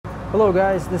Hello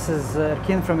guys, this is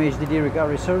Ken from HDD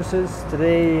Recovery Services.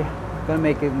 Today I'm going to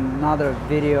make another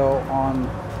video on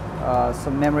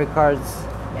some memory cards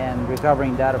and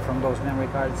recovering data from those memory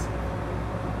cards.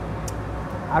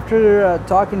 After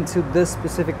talking to this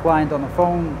specific client on the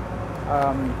phone,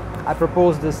 I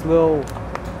proposed this little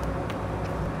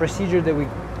procedure that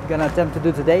we're going to attempt to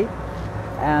do today,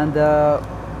 and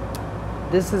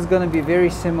this is going to be very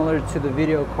similar to the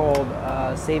video called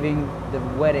Saving the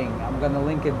Wedding. I'm going to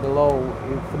link it below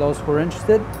for those who are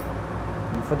interested.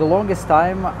 For the longest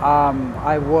time,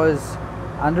 I was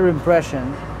under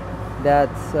impression that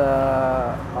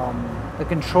the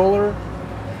controller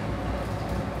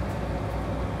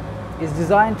is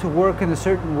designed to work in a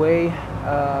certain way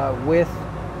with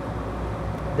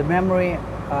the memory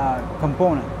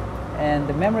component, and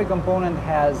the memory component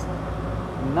has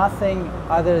nothing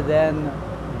other than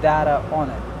data on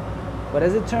it. But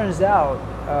as it turns out,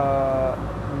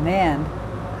 NAND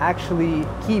actually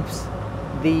keeps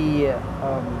the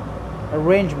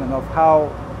arrangement of how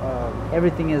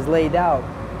everything is laid out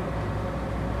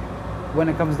when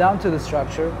it comes down to the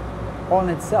structure on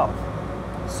itself.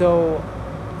 So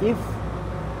if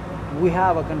we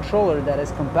have a controller that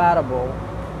is compatible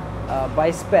by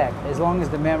spec, as long as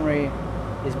the memory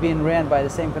is being ran by the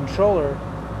same controller,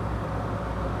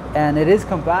 and it is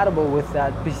compatible with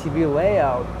that PCB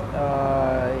layout,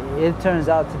 it turns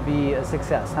out to be a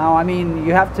success. Now, I mean,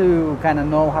 you have to kind of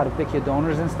know how to pick your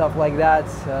donors and stuff like that.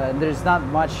 There's not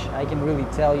much I can really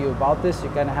tell you about this. You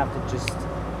kind of have to just,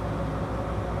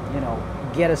 you know,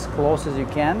 get as close as you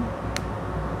can.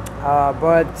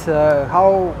 But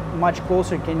how much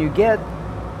closer can you get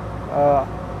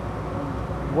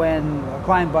when a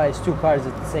client buys two cards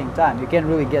at the same time? You can't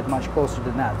really get much closer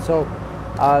than that. So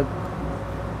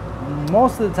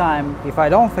most of the time, if I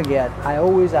don't forget, I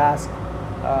always ask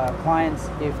clients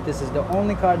if this is the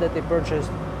only card that they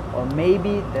purchased, or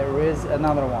maybe there is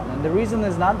another one. And the reason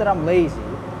is not that I'm lazy.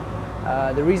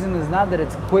 The reason is not that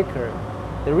it's quicker.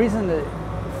 The reason that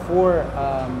for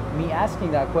me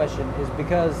asking that question is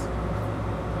because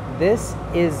this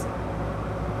is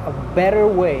a better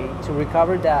way to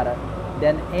recover data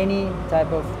than any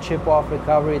type of chip-off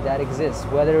recovery that exists.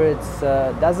 Whether it's,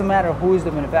 doesn't matter who is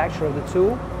the manufacturer of the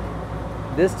tool,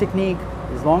 this technique,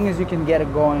 as long as you can get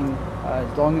it going,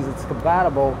 as long as it's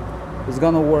compatible, is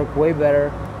going to work way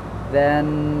better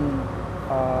than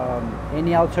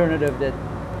any alternative that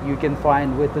you can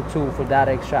find with the tool for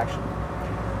data extraction.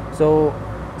 So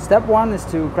step one is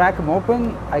to crack them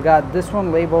open. I got this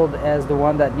one labeled as the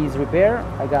one that needs repair.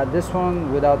 I got this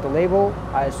one without the label.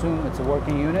 I assume it's a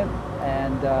working unit,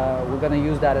 and we're going to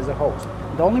use that as a host.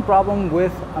 The only problem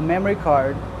with a memory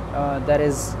card that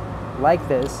is like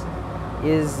this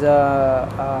is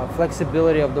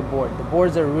flexibility of the board. The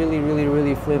boards are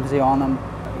really flimsy on them.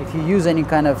 If you use any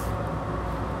kind of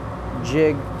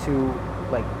jig to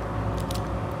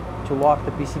lock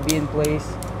the PCB in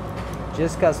place,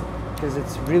 just because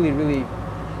it's really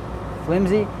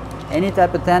flimsy, any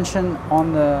type of tension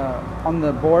on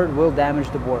the board will damage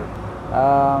the board.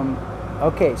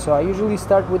 Okay, so I usually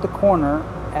start with the corner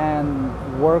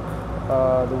and work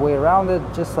the way around it,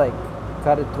 just like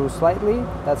cut it through slightly.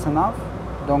 That's enough.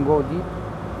 Don't go deep,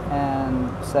 and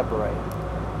separate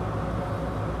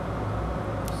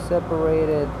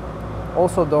it.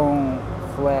 Also, don't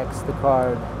flex the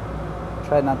card.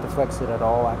 Try not to flex it at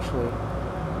all, actually.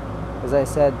 As I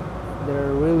said,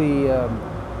 they're really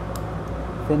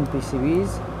thin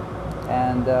PCBs,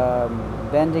 and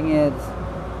bending it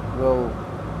will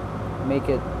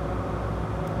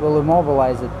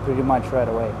immobilize it pretty much right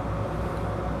away.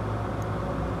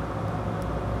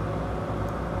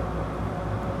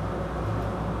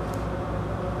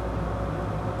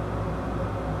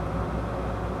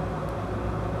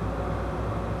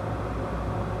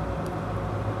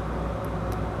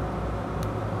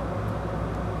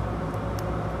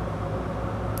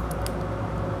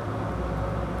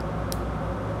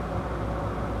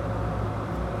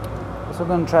 Also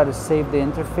going to try to save the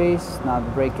interface, not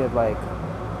break it like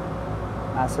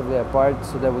massively apart,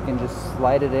 so that we can just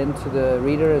slide it into the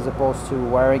reader as opposed to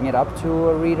wiring it up to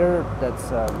a reader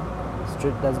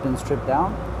that's been stripped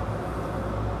down.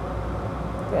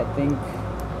 Okay, I think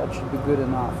that should be good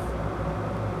enough.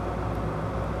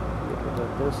 Get rid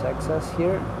of this excess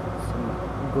here,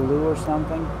 some glue or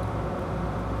something.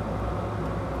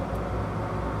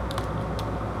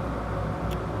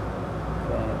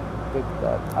 Pick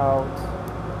that out.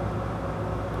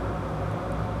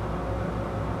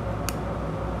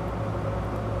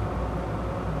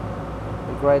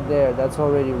 Like right there, that's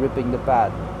already ripping the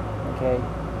pad. Okay,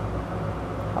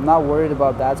 I'm not worried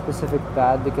about that specific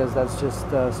pad because that's just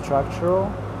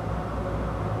structural.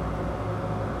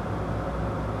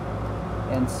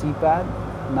 NC pad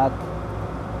not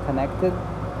connected.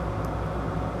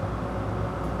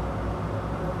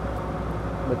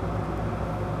 But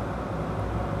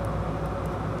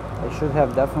I should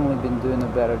have definitely been doing a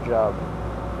better job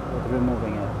with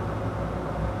removing it.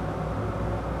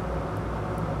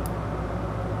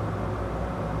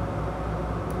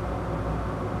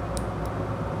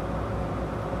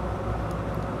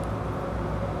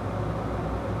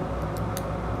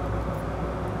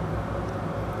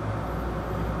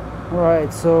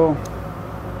 Alright, so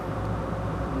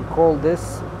we call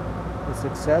this a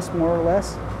success, more or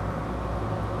less.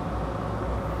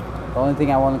 The only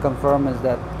thing I want to confirm is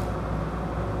that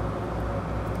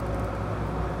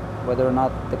whether or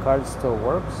not the card still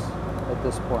works at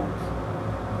this point.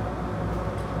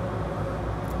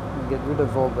 Get rid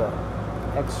of all the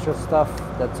extra stuff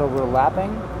that's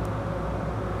overlapping.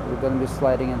 We're going to be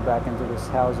sliding it back into this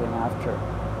housing after.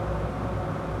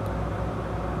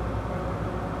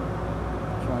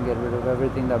 Get rid of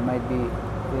everything that might be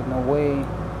in the way.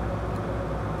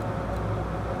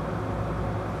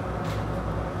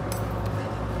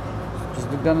 Just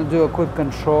gonna do a quick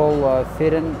control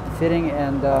fitting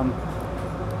and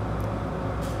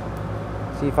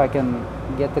see if I can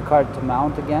get the card to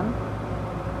mount again.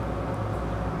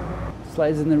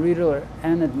 Slides in the reader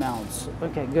and it mounts.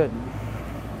 Okay, good.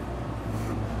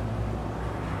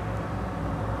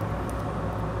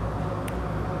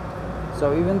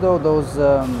 So even though those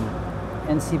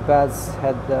NC pads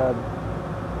had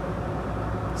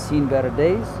seen better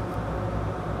days,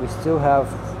 we still have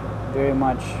very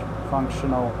much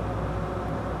functional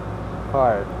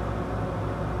card.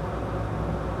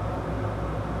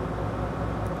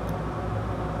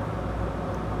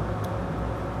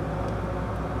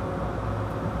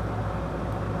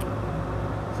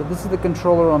 So this is the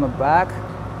controller on the back.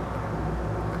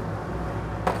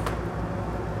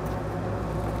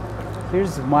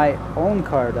 Here's my own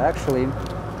card, actually,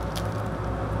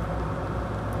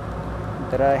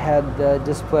 that I had the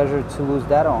displeasure to lose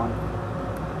that on.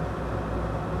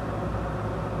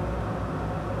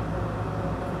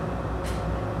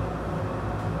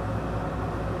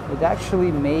 It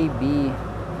actually may be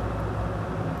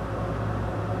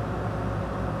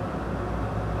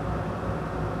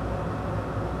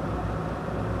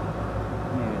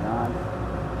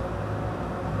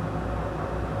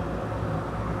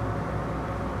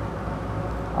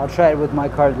I'll try it with my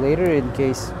card later in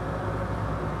case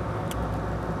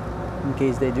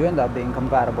they do end up being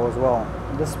compatible as well.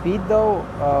 The speed though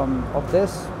of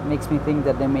this makes me think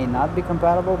that they may not be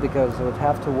compatible because it would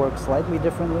have to work slightly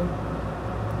differently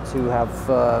to have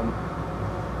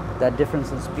that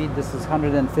difference in speed. This is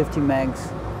 150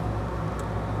 megs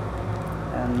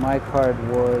and my card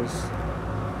was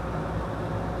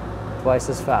twice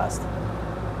as fast.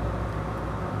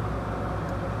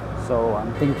 So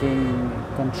I'm thinking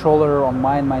controller on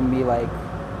mine might be like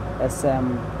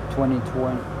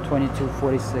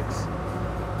SM2246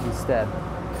 instead.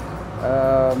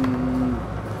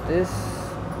 This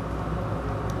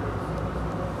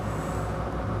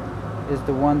is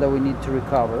the one that we need to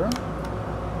recover.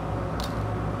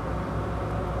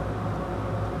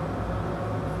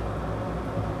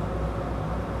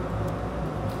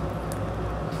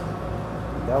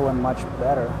 That went much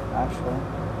better, actually.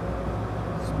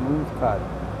 Smooth cut.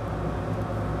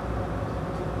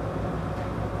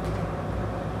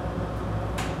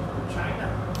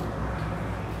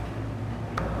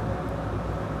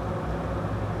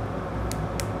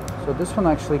 So this one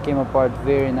actually came apart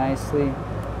very nicely,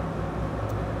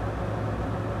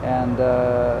 and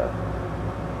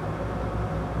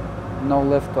no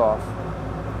lift off,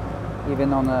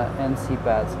 even on the NC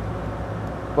pads.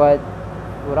 But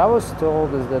what I was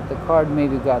told is that the card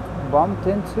maybe got bumped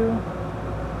into.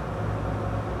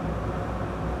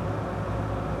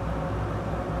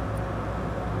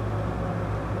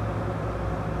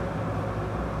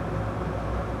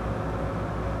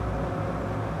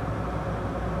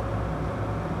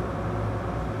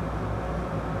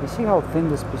 You see how thin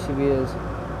this PCB is?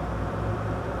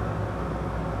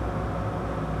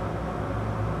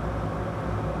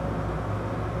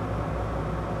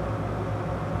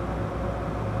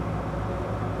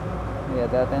 Yeah,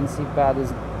 that NC pad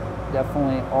is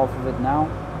definitely off of it now.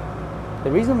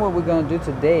 The reason what we're going to do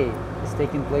today is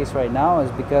taking place right now is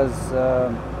because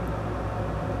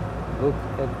look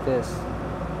at this.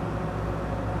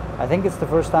 I think it's the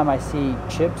first time I see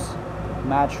chips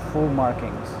match full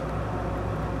markings.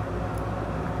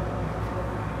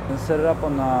 And set it up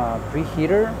on a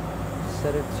preheater,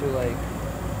 set it to like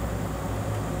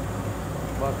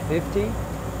about 50.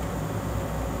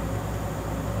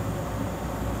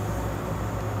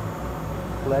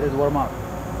 Let it warm up.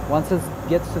 Once it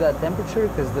gets to that temperature,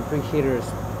 because the preheater is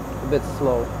a bit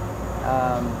slow,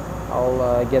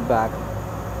 I'll get back.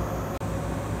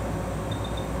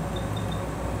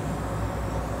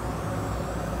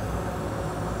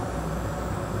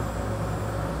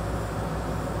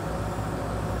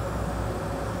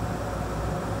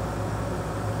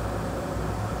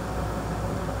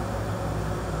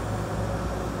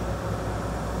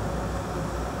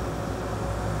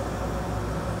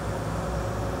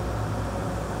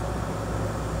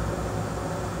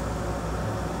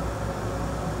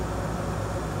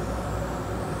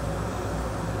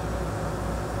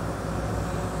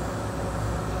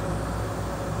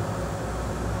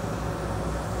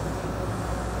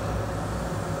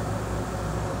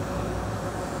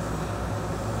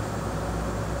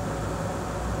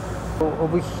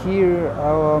 Over here,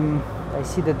 I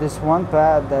see that this one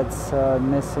pad that's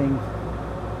missing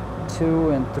 2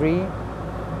 and 3.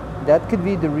 That could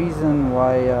be the reason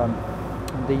why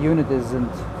the unit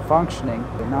isn't functioning.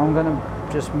 Now I'm gonna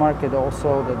just mark it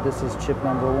also that this is chip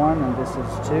number 1 and this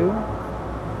is 2.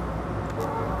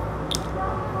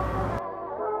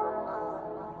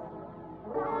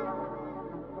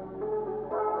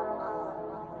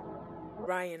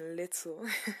 Ryan Little.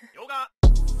 Yoga.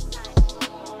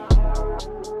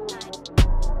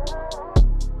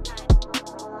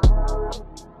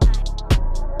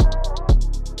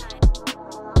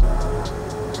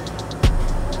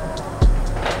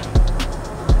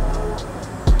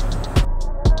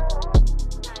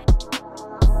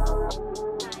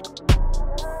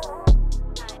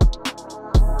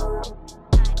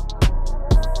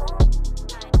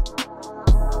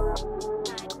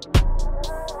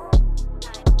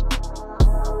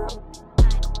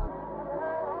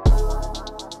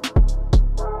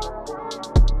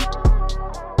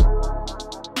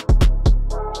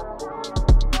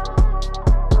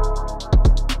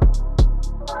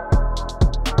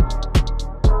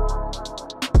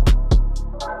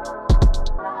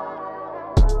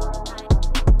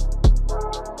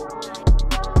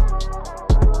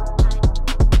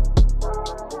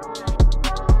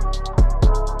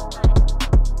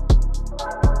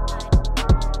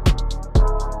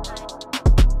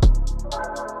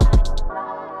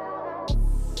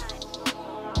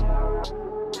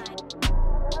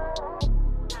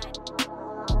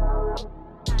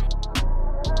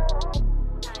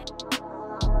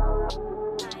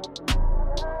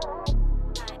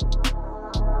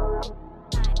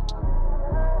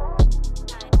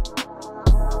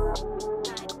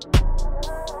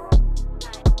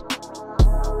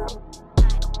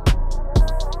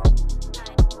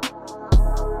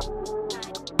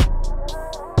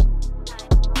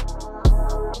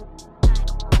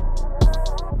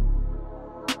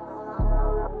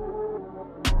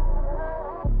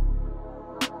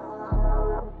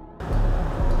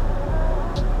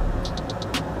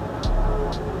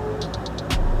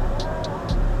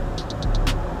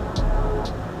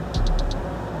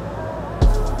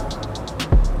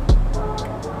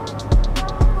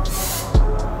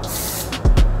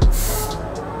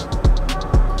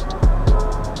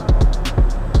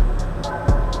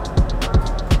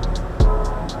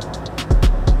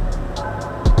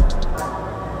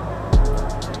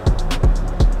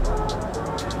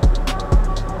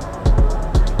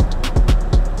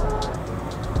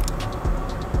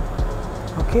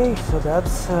 Okay, so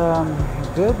that's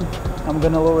good. I'm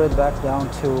gonna lower it back down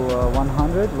to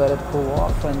 100, let it cool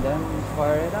off, and then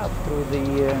fire it up through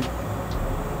the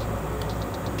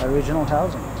original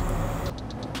housing.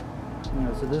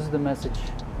 So this is the message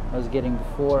I was getting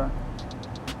before.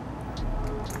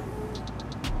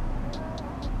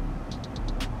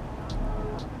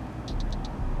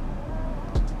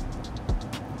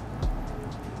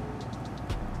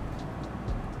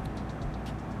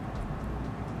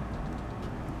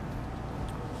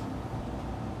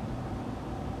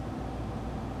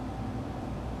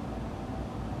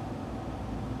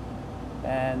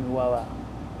 And voila,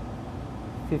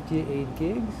 58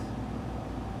 gigs,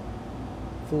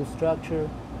 full structure.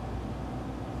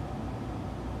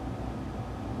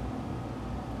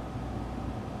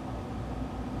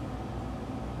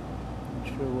 Not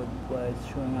sure why it's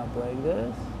showing up like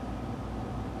this,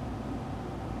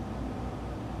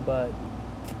 but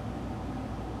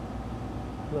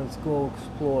let's go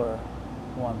explore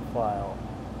one file.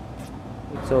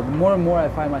 So more and more I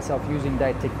find myself using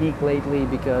that technique lately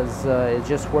because it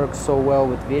just works so well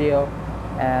with video,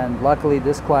 and luckily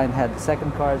this client had the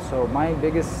second card. So my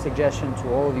biggest suggestion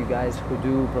to all of you guys who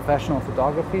do professional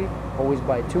photography, always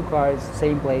buy 2 cards,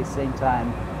 same place, same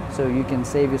time, so you can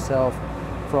save yourself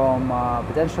from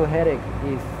potential headache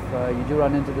if you do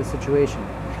run into this situation.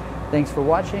 Thanks for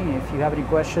watching. If you have any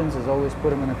questions, as always, put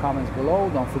them in the comments below.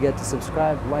 Don't forget to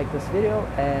subscribe, like this video,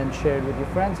 and share it with your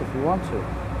friends if you want to,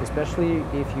 especially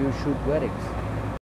if you shoot weddings.